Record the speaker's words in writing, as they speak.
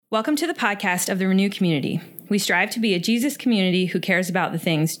Welcome to the podcast of the Renew Community. We strive to be a Jesus community who cares about the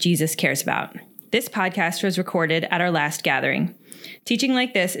things Jesus cares about. This podcast was recorded at our last gathering. Teaching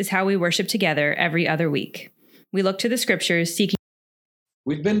like this is how we worship together every other week. We look to the scriptures seeking.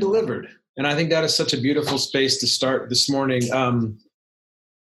 We've been delivered. And I think that is such a beautiful space to start this morning. We're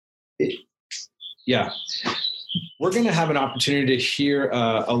going to have an opportunity to hear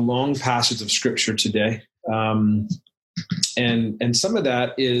a long passage of scripture today. And some of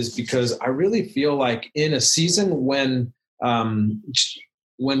that is because I really feel like in a season when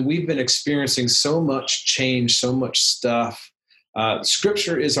we've been experiencing so much change, so much stuff,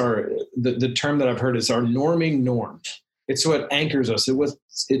 scripture is the term that I've heard is our norming norm. It's what anchors us.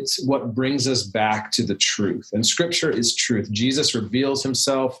 It's what brings us back to the truth. And scripture is truth. Jesus reveals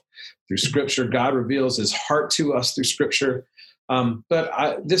himself through scripture. God reveals his heart to us through scripture.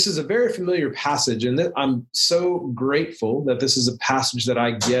 This is a very familiar passage, and I'm so grateful that this is a passage that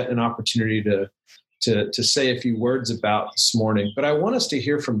I get an opportunity to say a few words about this morning. But I want us to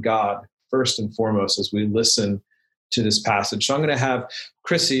hear from God first and foremost as we listen to this passage. So I'm going to have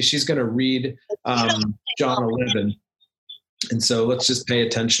Chrissy, she's going to read John 11. And so let's just pay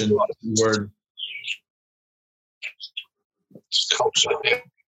attention to the word.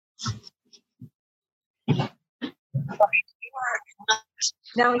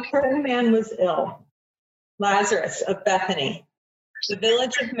 Now a certain man was ill, Lazarus of Bethany, the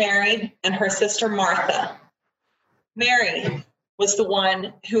village of Mary and her sister Martha. Mary was the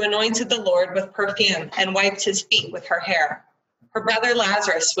one who anointed the Lord with perfume and wiped his feet with her hair. Her brother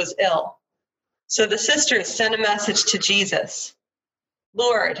Lazarus was ill. So the sisters sent a message to Jesus.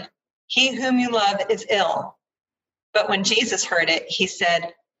 Lord, he whom you love is ill. But when Jesus heard it, he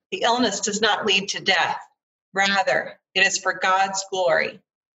said, the illness does not lead to death. Rather, it is for God's glory,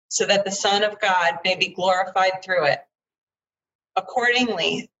 so that the Son of God may be glorified through it.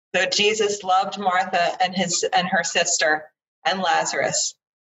 Accordingly, though Jesus loved Martha and her sister and Lazarus,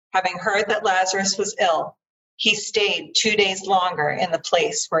 having heard that Lazarus was ill, he stayed 2 days longer in the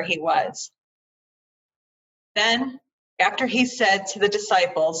place where he was. Then, after he said to the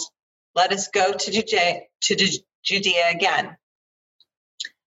disciples, let us go to Judea again.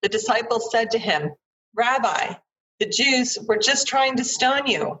 The disciples said to him, Rabbi, the Jews were just trying to stone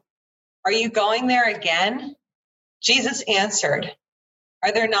you. Are you going there again? Jesus answered,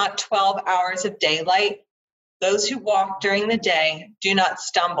 are there not 12 hours of daylight? Those who walk during the day do not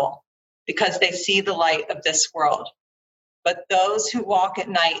stumble because they see the light of this world. But those who walk at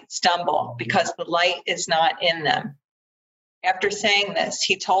night stumble because the light is not in them. After saying this,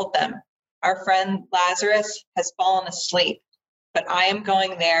 he told them, our friend Lazarus has fallen asleep, but I am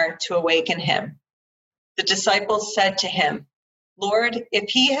going there to awaken him. The disciples said to him, Lord, if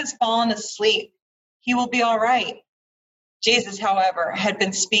he has fallen asleep, he will be all right. Jesus, however, had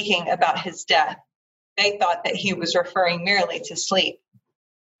been speaking about his death. They thought that he was referring merely to sleep.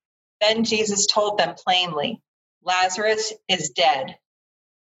 Then Jesus told them plainly, Lazarus is dead.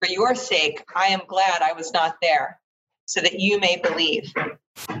 For your sake, I am glad I was not there, so that you may believe.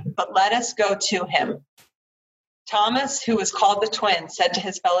 But let us go to him. Thomas, who was called the twin, said to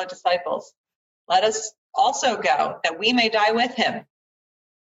his fellow disciples, let us also go, that we may die with him.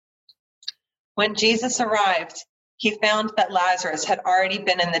 When Jesus arrived, he found that Lazarus had already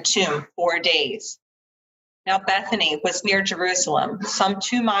been in the tomb 4 days. Now Bethany was near Jerusalem, some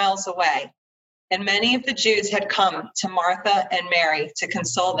 2 miles away, and many of the Jews had come to Martha and Mary to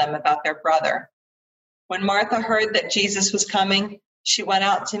console them about their brother. When Martha heard that Jesus was coming, she went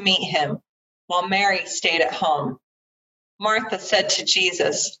out to meet him, while Mary stayed at home. Martha said to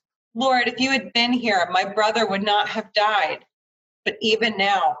Jesus, Lord, if you had been here, my brother would not have died. But even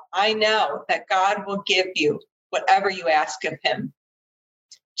now, I know that God will give you whatever you ask of him.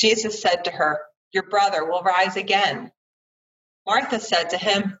 Jesus said to her, your brother will rise again. Martha said to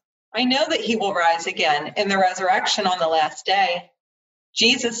him, I know that he will rise again in the resurrection on the last day.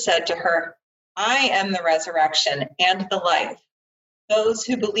 Jesus said to her, I am the resurrection and the life. Those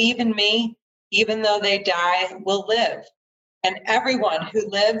who believe in me, even though they die, will live. And everyone who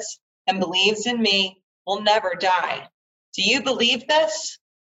lives and believes in me will never die. Do you believe this?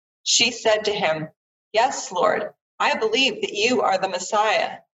 She said to him, yes, Lord, I believe that you are the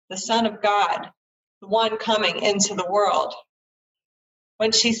Messiah, the Son of God, the one coming into the world.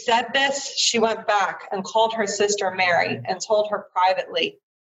 When she said this, she went back and called her sister Mary and told her privately,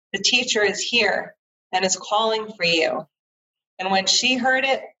 the teacher is here and is calling for you. And when she heard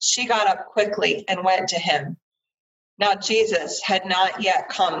it, she got up quickly and went to him. Now Jesus had not yet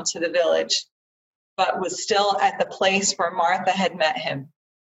come to the village, but was still at the place where Martha had met him.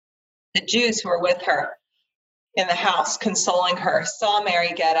 The Jews who were with her in the house consoling her saw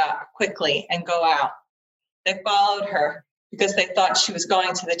Mary get up quickly and go out. They followed her because they thought she was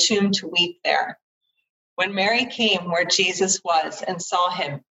going to the tomb to weep there. When Mary came where Jesus was and saw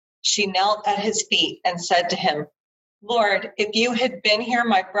him, she knelt at his feet and said to him, "Lord, if you had been here,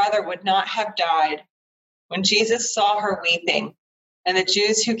 my brother would not have died." When Jesus saw her weeping, and the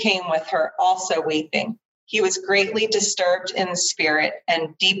Jews who came with her also weeping, he was greatly disturbed in the spirit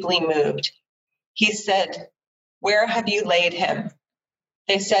and deeply moved. He said, "Where have you laid him?"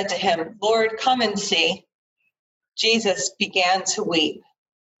 They said to him, "Lord, come and see." Jesus began to weep.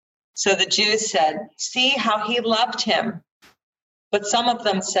 So the Jews said, "See how he loved him." But some of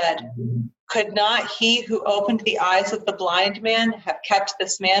them said, "Could not he who opened the eyes of the blind man have kept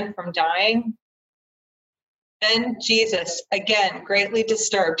this man from dying?" Then Jesus, again greatly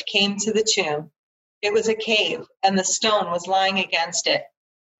disturbed, came to the tomb. It was a cave, and the stone was lying against it.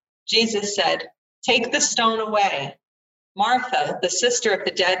 Jesus said, "Take the stone away." Martha, the sister of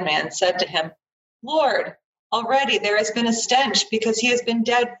the dead man, said to him, "Lord, already there has been a stench because he has been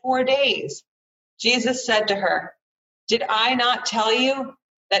dead 4 days." Jesus said to her, "Did I not tell you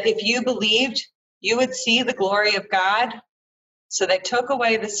that if you believed, you would see the glory of God?" So they took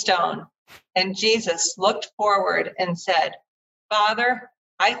away the stone, and Jesus looked forward and said, "Father,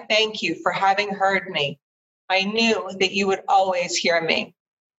 I thank you for having heard me. I knew that you would always hear me,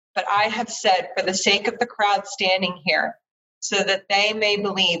 but I have said for the sake of the crowd standing here, so that they may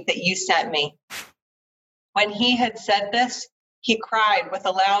believe that you sent me." When he had said this, he cried with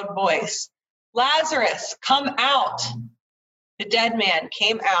a loud voice, "Lazarus, come out!" The dead man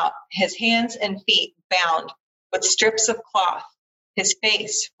came out, his hands and feet bound with strips of cloth, his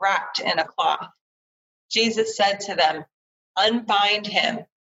face wrapped in a cloth. Jesus said to them, "Unbind him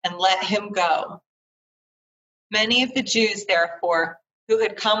and let him go." Many of the Jews, therefore, who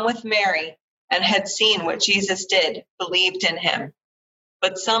had come with Mary and had seen what Jesus did, believed in him.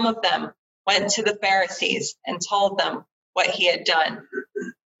 But some of them went to the Pharisees and told them what he had done.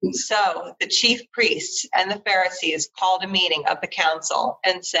 So the chief priests and the Pharisees called a meeting of the council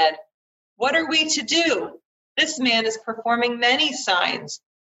and said, "What are we to do? This man is performing many signs.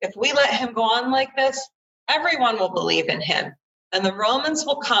 If we let him go on like this, everyone will believe in him, and the Romans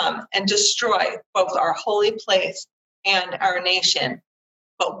will come and destroy both our holy place and our nation."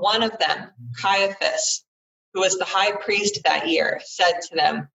 But one of them, Caiaphas, who was the high priest that year, said to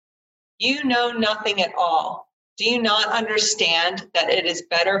them, "You know nothing at all. Do you not understand that it is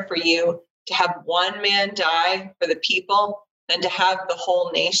better for you to have one man die for the people than to have the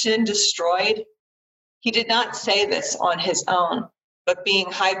whole nation destroyed?" He did not say this on his own, but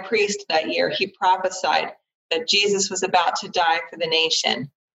being high priest that year, he prophesied that Jesus was about to die for the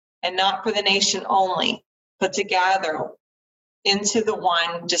nation, and not for the nation only, but to gather into the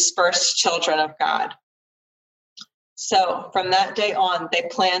one dispersed children of God. So from that day on, they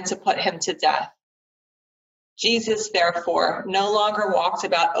planned to put him to death. Jesus, therefore, no longer walked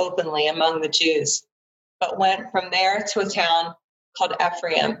about openly among the Jews, but went from there to a town called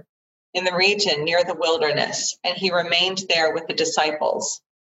Ephraim, in the region near the wilderness, and he remained there with the disciples.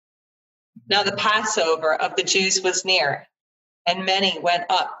 Now the Passover of the Jews was near, and many went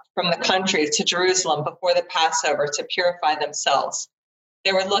up from the country to Jerusalem before the Passover to purify themselves.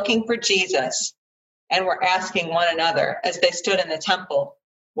 They were looking for Jesus and were asking one another as they stood in the temple,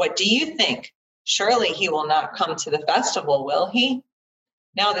 "What do you think? Surely he will not come to the festival, will he?"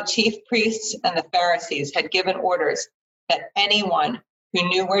 Now the chief priests and the Pharisees had given orders that anyone who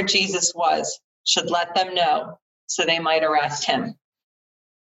knew where Jesus was should let them know so they might arrest him.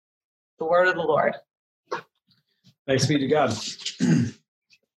 The word of the Lord. Thanks be to God.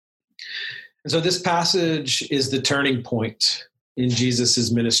 And so this passage is the turning point in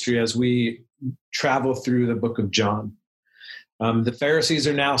Jesus's ministry as we travel through the book of John. The Pharisees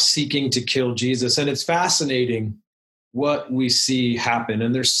are now seeking to kill Jesus, and it's fascinating what we see happen.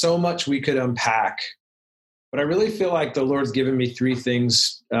 And there's so much we could unpack, but I really feel like the Lord's given me 3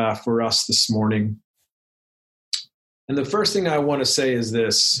 things for us this morning. And the first thing I want to say is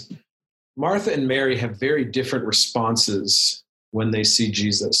this: Martha and Mary have very different responses when they see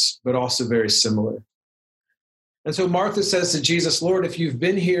Jesus, but also very similar. And so Martha says to Jesus, "Lord, if you've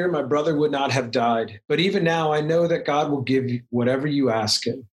been here, my brother would not have died. But even now, I know that God will give you whatever you ask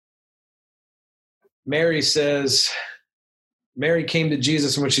him." Mary came to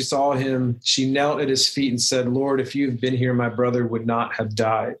Jesus, and when she saw him, she knelt at his feet and said, "Lord, if you've been here, my brother would not have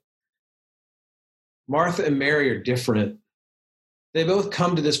died." Martha and Mary are different. They both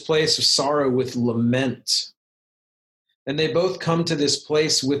come to this place of sorrow with lament. And they both come to this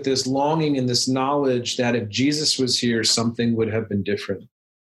place with this longing and this knowledge that if Jesus was here, something would have been different.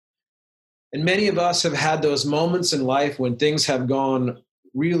 And many of us have had those moments in life when things have gone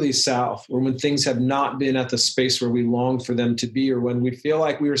really south, or when things have not been at the space where we long for them to be, or when we feel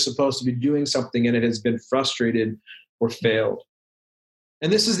like we were supposed to be doing something and it has been frustrated or failed.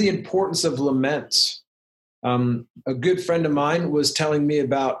 And this is the importance of lament. A good friend of mine was telling me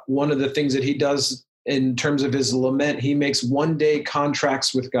about one of the things that he does in terms of his lament. He makes one-day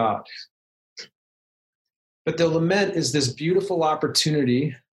contracts with God. But the lament is this beautiful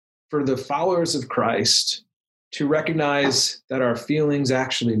opportunity for the followers of Christ to recognize that our feelings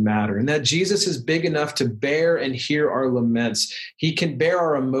actually matter, and that Jesus is big enough to bear and hear our laments. He can bear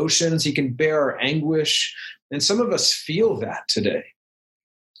our emotions. He can bear our anguish. And some of us feel that today.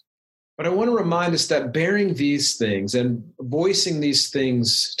 But I want to remind us that bearing these things and voicing these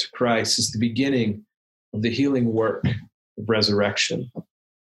things to Christ is the beginning of the healing work of resurrection.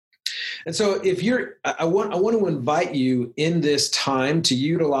 And so I want to invite you in this time to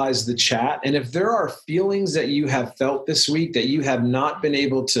utilize the chat. And if there are feelings that you have felt this week that you have not been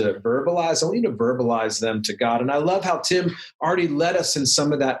able to verbalize, I want you to verbalize them to God. And I love how Tim already led us in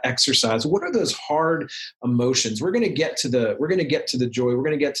some of that exercise. What are those hard emotions? We're going to get to the joy. We're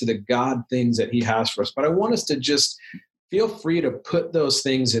going to get to the God things that he has for us. But I want us to just feel free to put those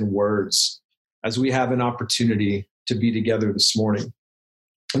things in words as we have an opportunity to be together this morning.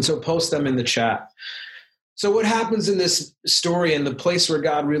 And so post them in the chat. So what happens in this story, and the place where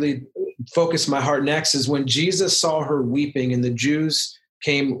God really focused my heart next, is when Jesus saw her weeping and the Jews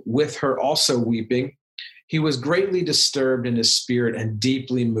came with her also weeping, he was greatly disturbed in his spirit and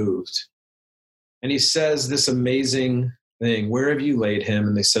deeply moved. And he says this amazing thing, "Where have you laid him?"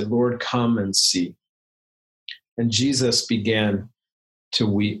 And they said, "Lord, come and see." And Jesus began to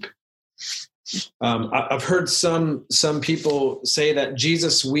weep. I've heard some people say that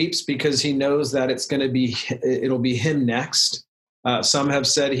Jesus weeps because he knows that it'll be him next. Some have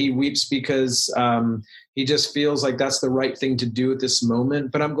said he weeps because he just feels like that's the right thing to do at this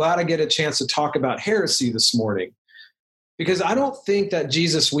moment. But I'm glad I get a chance to talk about heresy this morning, because I don't think that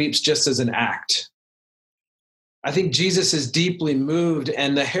Jesus weeps just as an act. I think Jesus is deeply moved,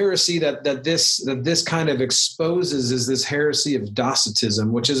 and the heresy that this kind of exposes is this heresy of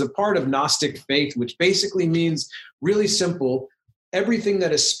Docetism, which is a part of Gnostic faith, which basically means, really simple, everything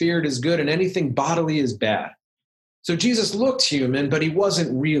that is spirit is good and anything bodily is bad. So Jesus looked human, but he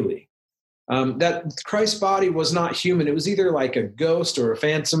wasn't really. That Christ's body was not human. It was either like a ghost or a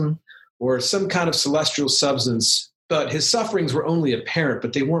phantom or some kind of celestial substance, but his sufferings were only apparent,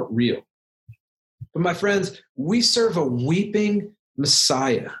 but they weren't real. But my friends, we serve a weeping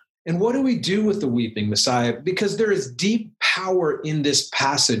Messiah. And what do we do with the weeping Messiah? Because there is deep power in this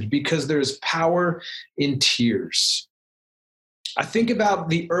passage, because there is power in tears. I think about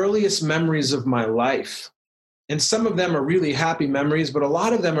the earliest memories of my life, and some of them are really happy memories, but a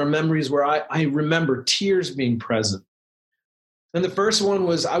lot of them are memories where I remember tears being present. And the first one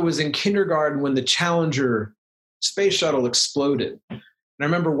was I was in kindergarten when the Challenger space shuttle exploded. And I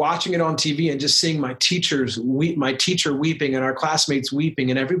remember watching it on TV and just seeing my teacher weeping and our classmates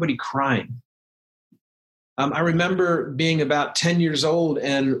weeping and everybody crying. I remember being about 10 years old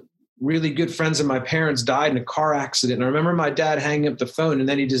and really good friends of my parents died in a car accident. And I remember my dad hanging up the phone and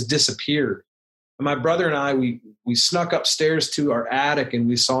then he just disappeared. And my brother and I, we snuck upstairs to our attic and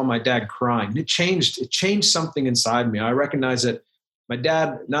we saw my dad crying. It changed something inside me. I recognized that my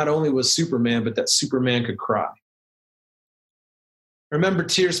dad not only was Superman, but that Superman could cry. I remember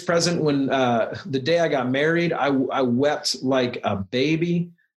tears present when the day I got married, I wept like a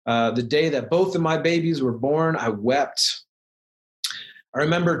baby. The day that both of my babies were born, I wept. I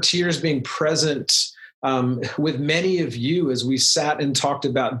remember tears being present with many of you as we sat and talked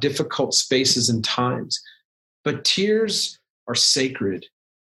about difficult spaces and times. But tears are sacred.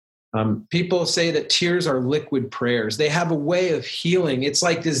 People say that tears are liquid prayers. They have a way of healing. It's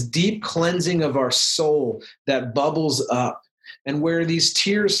like this deep cleansing of our soul that bubbles up. And where these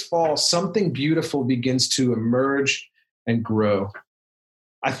tears fall, something beautiful begins to emerge and grow.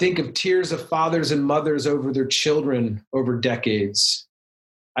 I think of tears of fathers and mothers over their children over decades.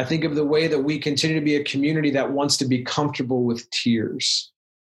 I think of the way that we continue to be a community that wants to be comfortable with tears.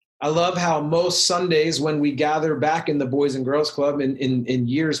 I love how most Sundays when we gather back in the Boys and Girls Club in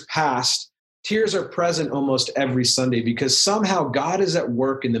years past, tears are present almost every Sunday because somehow God is at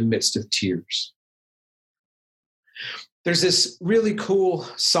work in the midst of tears. There's this really cool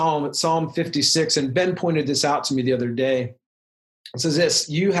psalm, Psalm 56, and Ben pointed this out to me the other day. It says this: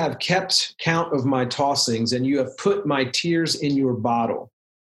 "You have kept count of my tossings, and you have put my tears in your bottle.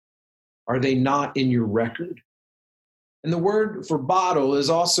 Are they not in your record?" And the word for bottle is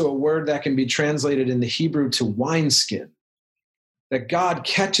also a word that can be translated in the Hebrew to wineskin. that God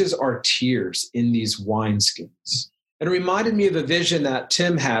catches our tears in these wineskins. And it reminded me of a vision that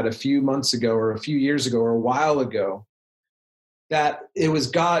Tim had a few months ago or a few years ago or a while ago, that it was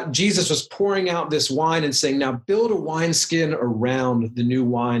God, Jesus was pouring out this wine and saying, now build a wineskin around the new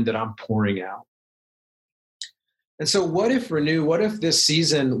wine that I'm pouring out. And so what if this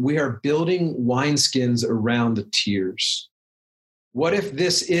season we are building wineskins around the tears? What if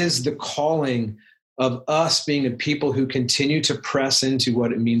this is the calling of us being a people who continue to press into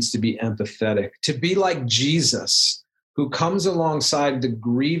what it means to be empathetic, to be like Jesus, who comes alongside the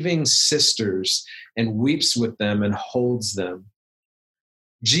grieving sisters and weeps with them and holds them?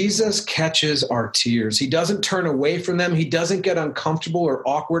 Jesus catches our tears. He doesn't turn away from them. He doesn't get uncomfortable or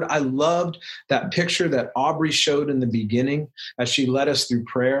awkward. I loved that picture that Aubrey showed in the beginning as she led us through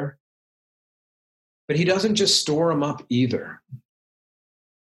prayer. But he doesn't just store them up either.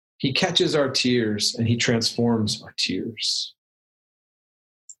 He catches our tears and he transforms our tears.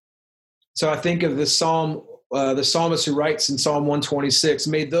 So I think of this psalm, the psalmist who writes in Psalm 126,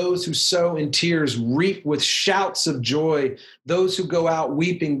 may those who sow in tears reap with shouts of joy. Those who go out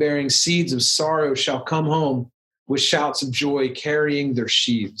weeping, bearing seeds of sorrow, shall come home with shouts of joy, carrying their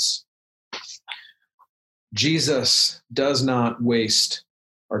sheaves. Jesus does not waste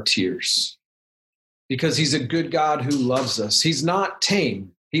our tears because he's a good God who loves us. He's not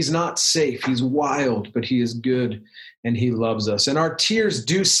tame. He's not safe. He's wild, but he is good and he loves us. And our tears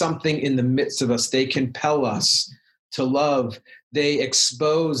do something in the midst of us. They compel us to love. They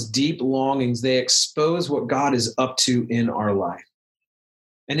expose deep longings. They expose what God is up to in our life.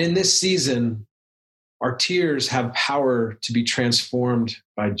 And in this season, our tears have power to be transformed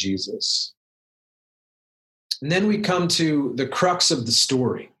by Jesus. And then we come to the crux of the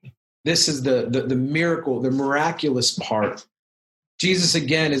story. This is the miracle, the miraculous part. Jesus,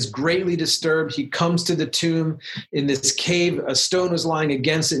 again, is greatly disturbed. He comes to the tomb in this cave. A stone was lying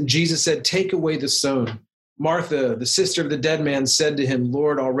against it, and Jesus said, take away the stone. Martha, the sister of the dead man, said to him,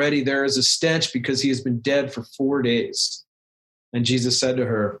 Lord, already there is a stench because he has been dead for 4 days. And Jesus said to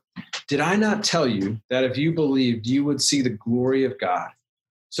her, did I not tell you that if you believed, you would see the glory of God?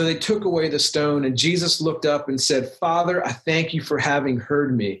 So they took away the stone, and Jesus looked up and said, Father, I thank you for having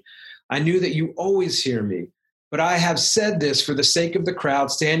heard me. I knew that you always hear me. But I have said this for the sake of the crowd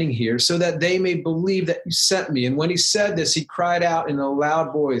standing here, so that they may believe that you sent me. And when he said this, he cried out in a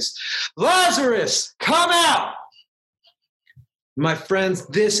loud voice, Lazarus, come out! My friends,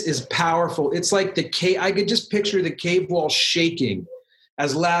 this is powerful. It's like the cave. I could just picture the cave wall shaking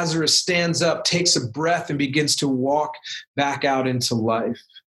as Lazarus stands up, takes a breath, and begins to walk back out into life.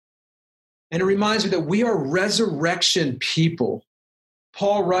 And it reminds me that we are resurrection people.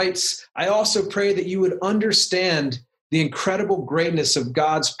 Paul writes, I also pray that you would understand the incredible greatness of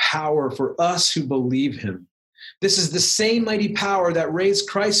God's power for us who believe him. This is the same mighty power that raised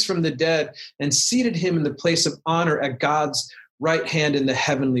Christ from the dead and seated him in the place of honor at God's right hand in the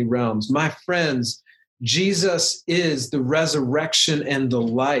heavenly realms. My friends, Jesus is the resurrection and the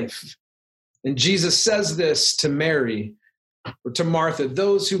life. And Jesus says this to Mary, or to Martha,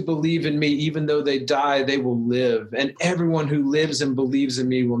 those who believe in me, even though they die, they will live. And everyone who lives and believes in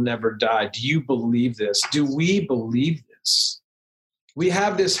me will never die. Do you believe this? Do we believe this? We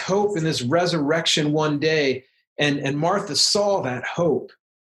have this hope in this resurrection one day. And Martha saw that hope.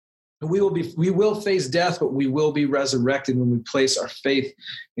 And we will face death, but we will be resurrected when we place our faith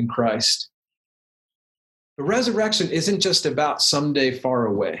in Christ. The resurrection isn't just about someday far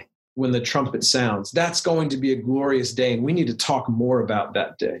away, when the trumpet sounds. That's going to be a glorious day, and we need to talk more about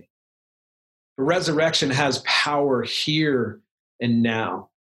that day. The resurrection has power here and now.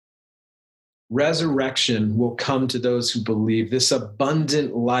 Resurrection will come to those who believe. This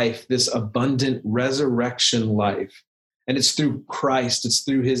abundant life, this abundant resurrection life. And it's through Christ, it's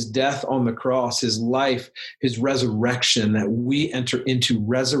through his death on the cross, his life, his resurrection, that we enter into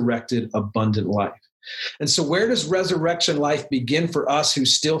resurrected, abundant life. And so where does resurrection life begin for us who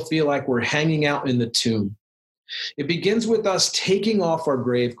still feel like we're hanging out in the tomb? It begins with us taking off our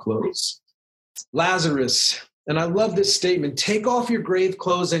grave clothes. Lazarus, and I love this statement, take off your grave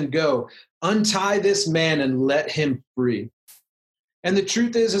clothes and go. Untie this man and let him free. And the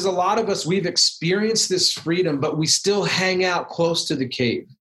truth is a lot of us, we've experienced this freedom, but we still hang out close to the cave.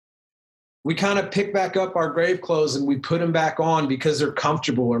 We kind of pick back up our grave clothes and we put them back on because they're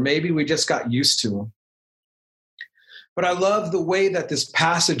comfortable, or maybe we just got used to them. But I love the way that this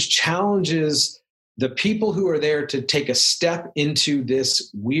passage challenges the people who are there to take a step into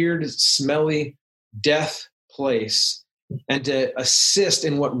this weird, smelly death place and to assist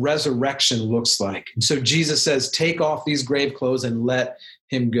in what resurrection looks like. And so Jesus says, take off these grave clothes and let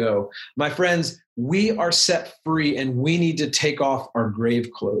him go. My friends, we are set free and we need to take off our grave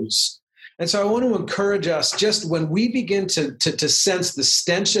clothes. And so I want to encourage us, just when we begin to sense the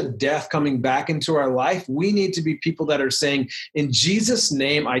stench of death coming back into our life, we need to be people that are saying, in Jesus'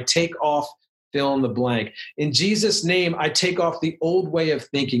 name, I take off fill in the blank. In Jesus' name, I take off the old way of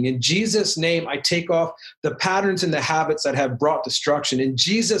thinking. In Jesus' name, I take off the patterns and the habits that have brought destruction. In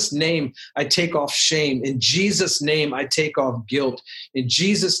Jesus' name, I take off shame. In Jesus' name, I take off guilt. In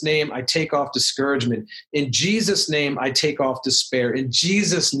Jesus' name, I take off discouragement. In Jesus' name, I take off despair. In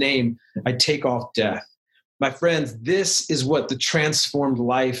Jesus' name, I take off death. My friends, this is what the transformed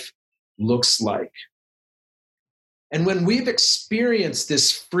life looks like. And when we've experienced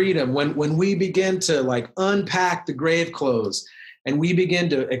this freedom, when we begin to unpack the grave clothes and we begin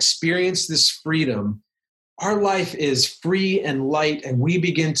to experience this freedom, our life is free and light, and we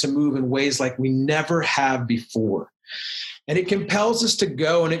begin to move in ways like we never have before. And it compels us to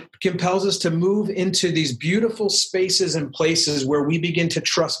go, and it compels us to move into these beautiful spaces and places where we begin to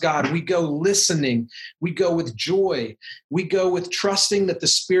trust God. We go listening. We go with joy. We go with trusting that the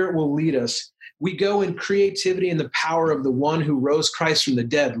Spirit will lead us. We go in creativity and the power of the one who rose Christ from the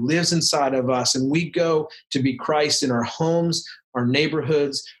dead lives inside of us. And we go to be Christ in our homes, our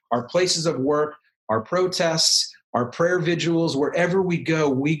neighborhoods, our places of work, our protests, our prayer vigils. Wherever we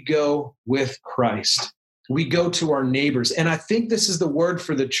go with Christ. We go to our neighbors. And I think this is the word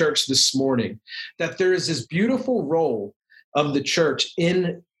for the church this morning, that there is this beautiful role of the church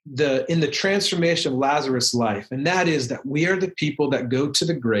in the transformation of Lazarus' life. And that is that we are the people that go to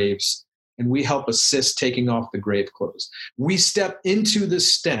the graves and we help assist taking off the grave clothes. We step into the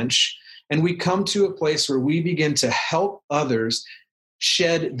stench and we come to a place where we begin to help others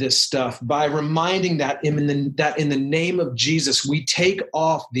shed this stuff by reminding that in the name of Jesus, we take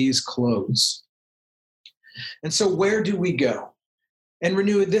off these clothes. And so where do we go? And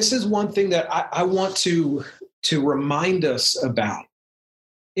Renew, this is one thing that I want to remind us about.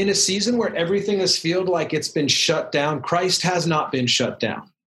 In a season where everything has felt like it's been shut down, Christ has not been shut down.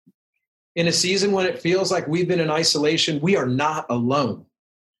 In a season when it feels like we've been in isolation, we are not alone.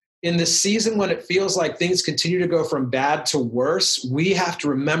 In the season when it feels like things continue to go from bad to worse, we have to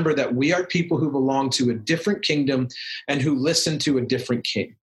remember that we are people who belong to a different kingdom and who listen to a different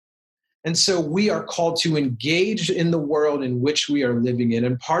king. And so we are called to engage in the world in which we are living in.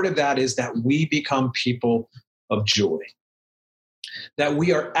 And part of that is that we become people of joy. That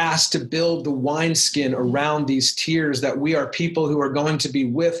we are asked to build the wineskin around these tears, that we are people who are going to be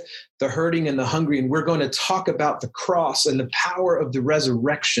with the hurting and the hungry. And we're going to talk about the cross and the power of the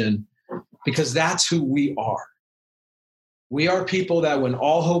resurrection, because that's who we are. We are people that when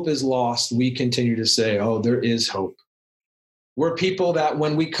all hope is lost, we continue to say, oh, there is hope. We're people that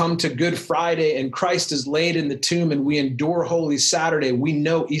when we come to Good Friday and Christ is laid in the tomb and we endure Holy Saturday, we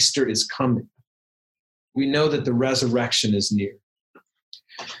know Easter is coming. We know that the resurrection is near.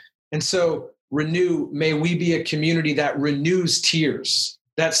 And so, Renew, may we be a community that renews tears,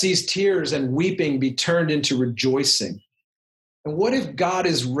 that sees tears and weeping be turned into rejoicing. And what if God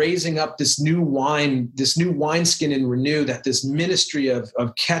is raising up this new wineskin in Renew, that this ministry of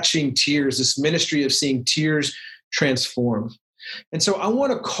catching tears, this ministry of seeing tears transformed? And so I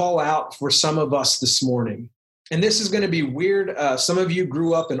want to call out for some of us this morning. And this is going to be weird. Some of you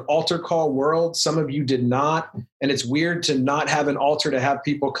grew up in altar call world. Some of you did not. And it's weird to not have an altar to have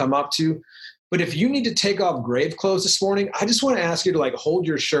people come up to. But if you need to take off grave clothes this morning, I just want to ask you to hold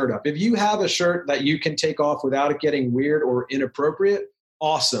your shirt up. If you have a shirt that you can take off without it getting weird or inappropriate,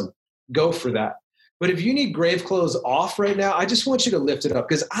 awesome. Go for that. But if you need grave clothes off right now, I just want you to lift it up,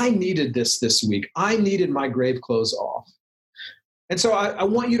 because I needed this week. I needed my grave clothes off. And so I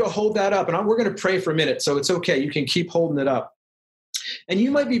want you to hold that up, and we're going to pray for a minute, so it's okay. You can keep holding it up. And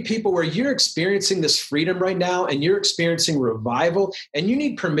you might be people where you're experiencing this freedom right now, and you're experiencing revival, and you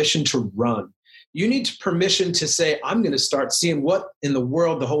need permission to run. You need permission to say, I'm going to start seeing what in the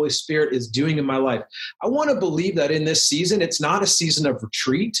world the Holy Spirit is doing in my life. I want to believe that in this season, it's not a season of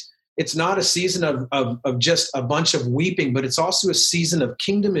retreat. It's not a season of just a bunch of weeping, but it's also a season of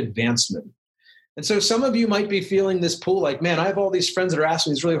kingdom advancement. And so some of you might be feeling this pull, like, man, I have all these friends that are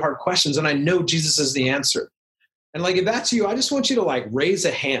asking these really hard questions, and I know Jesus is the answer. And if that's you, I just want you to raise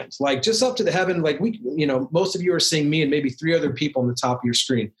a hand, just up to the heaven. Most of you are seeing me and maybe 3 other people on the top of your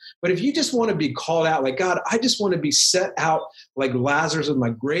screen. But if you just want to be called out, God, I just want to be set out like Lazarus with my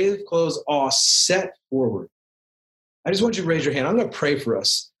grave clothes all set forward. I just want you to raise your hand. I'm going to pray for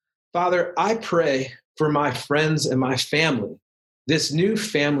us. Father, I pray for my friends and my family, this new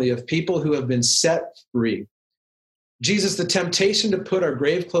family of people who have been set free. Jesus, the temptation to put our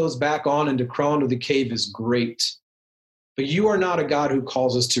grave clothes back on and to crawl into the cave is great. But you are not a God who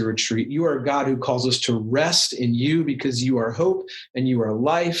calls us to retreat. You are a God who calls us to rest in you, because you are hope and you are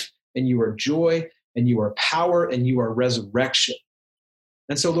life and you are joy and you are power and you are resurrection.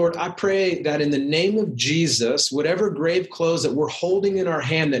 And so, Lord, I pray that in the name of Jesus, whatever grave clothes that we're holding in our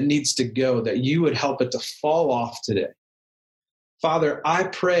hand that needs to go, that you would help it to fall off today. Father, I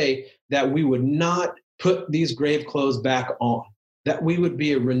pray that we would not put these grave clothes back on, that we would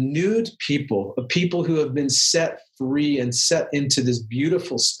be a renewed people, a people who have been set free and set into this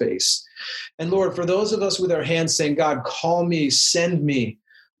beautiful space. And Lord, for those of us with our hands saying, God, call me, send me,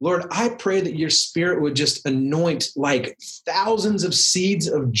 Lord, I pray that your Spirit would just anoint like thousands of seeds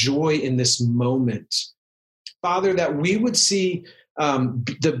of joy in this moment. Father, that we would see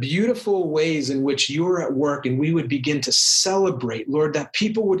the beautiful ways in which you're at work, and we would begin to celebrate, Lord, that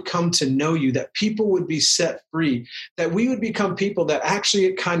people would come to know you, that people would be set free, that we would become people that actually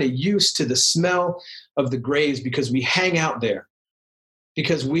get kind of used to the smell of the graves because we hang out there,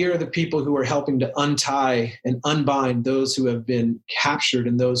 because we are the people who are helping to untie and unbind those who have been captured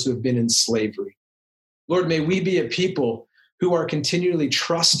and those who have been in slavery. Lord, may we be a people who are continually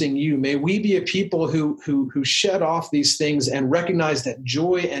trusting you. May we be a people who shed off these things and recognize that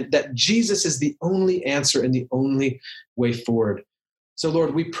joy and that Jesus is the only answer and the only way forward. So,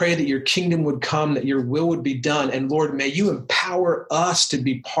 Lord, we pray that your kingdom would come, that your will would be done. And Lord, may you empower us to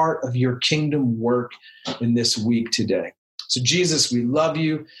be part of your kingdom work in this week today. So, Jesus, we love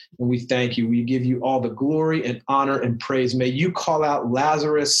you and we thank you. We give you all the glory and honor and praise. May you call out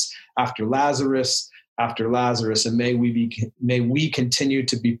Lazarus after Lazarus after Lazarus, and may we continue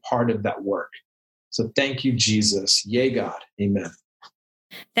to be part of that work. So thank you, Jesus. Yea, God. Amen.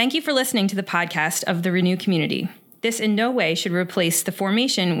 Thank you for listening to the podcast of the Renew Community. This in no way should replace the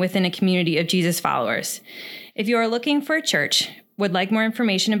formation within a community of Jesus followers. If you are looking for a church, would like more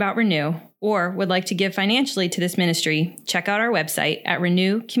information about Renew, or would like to give financially to this ministry, check out our website at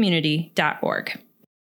renewcommunity.org.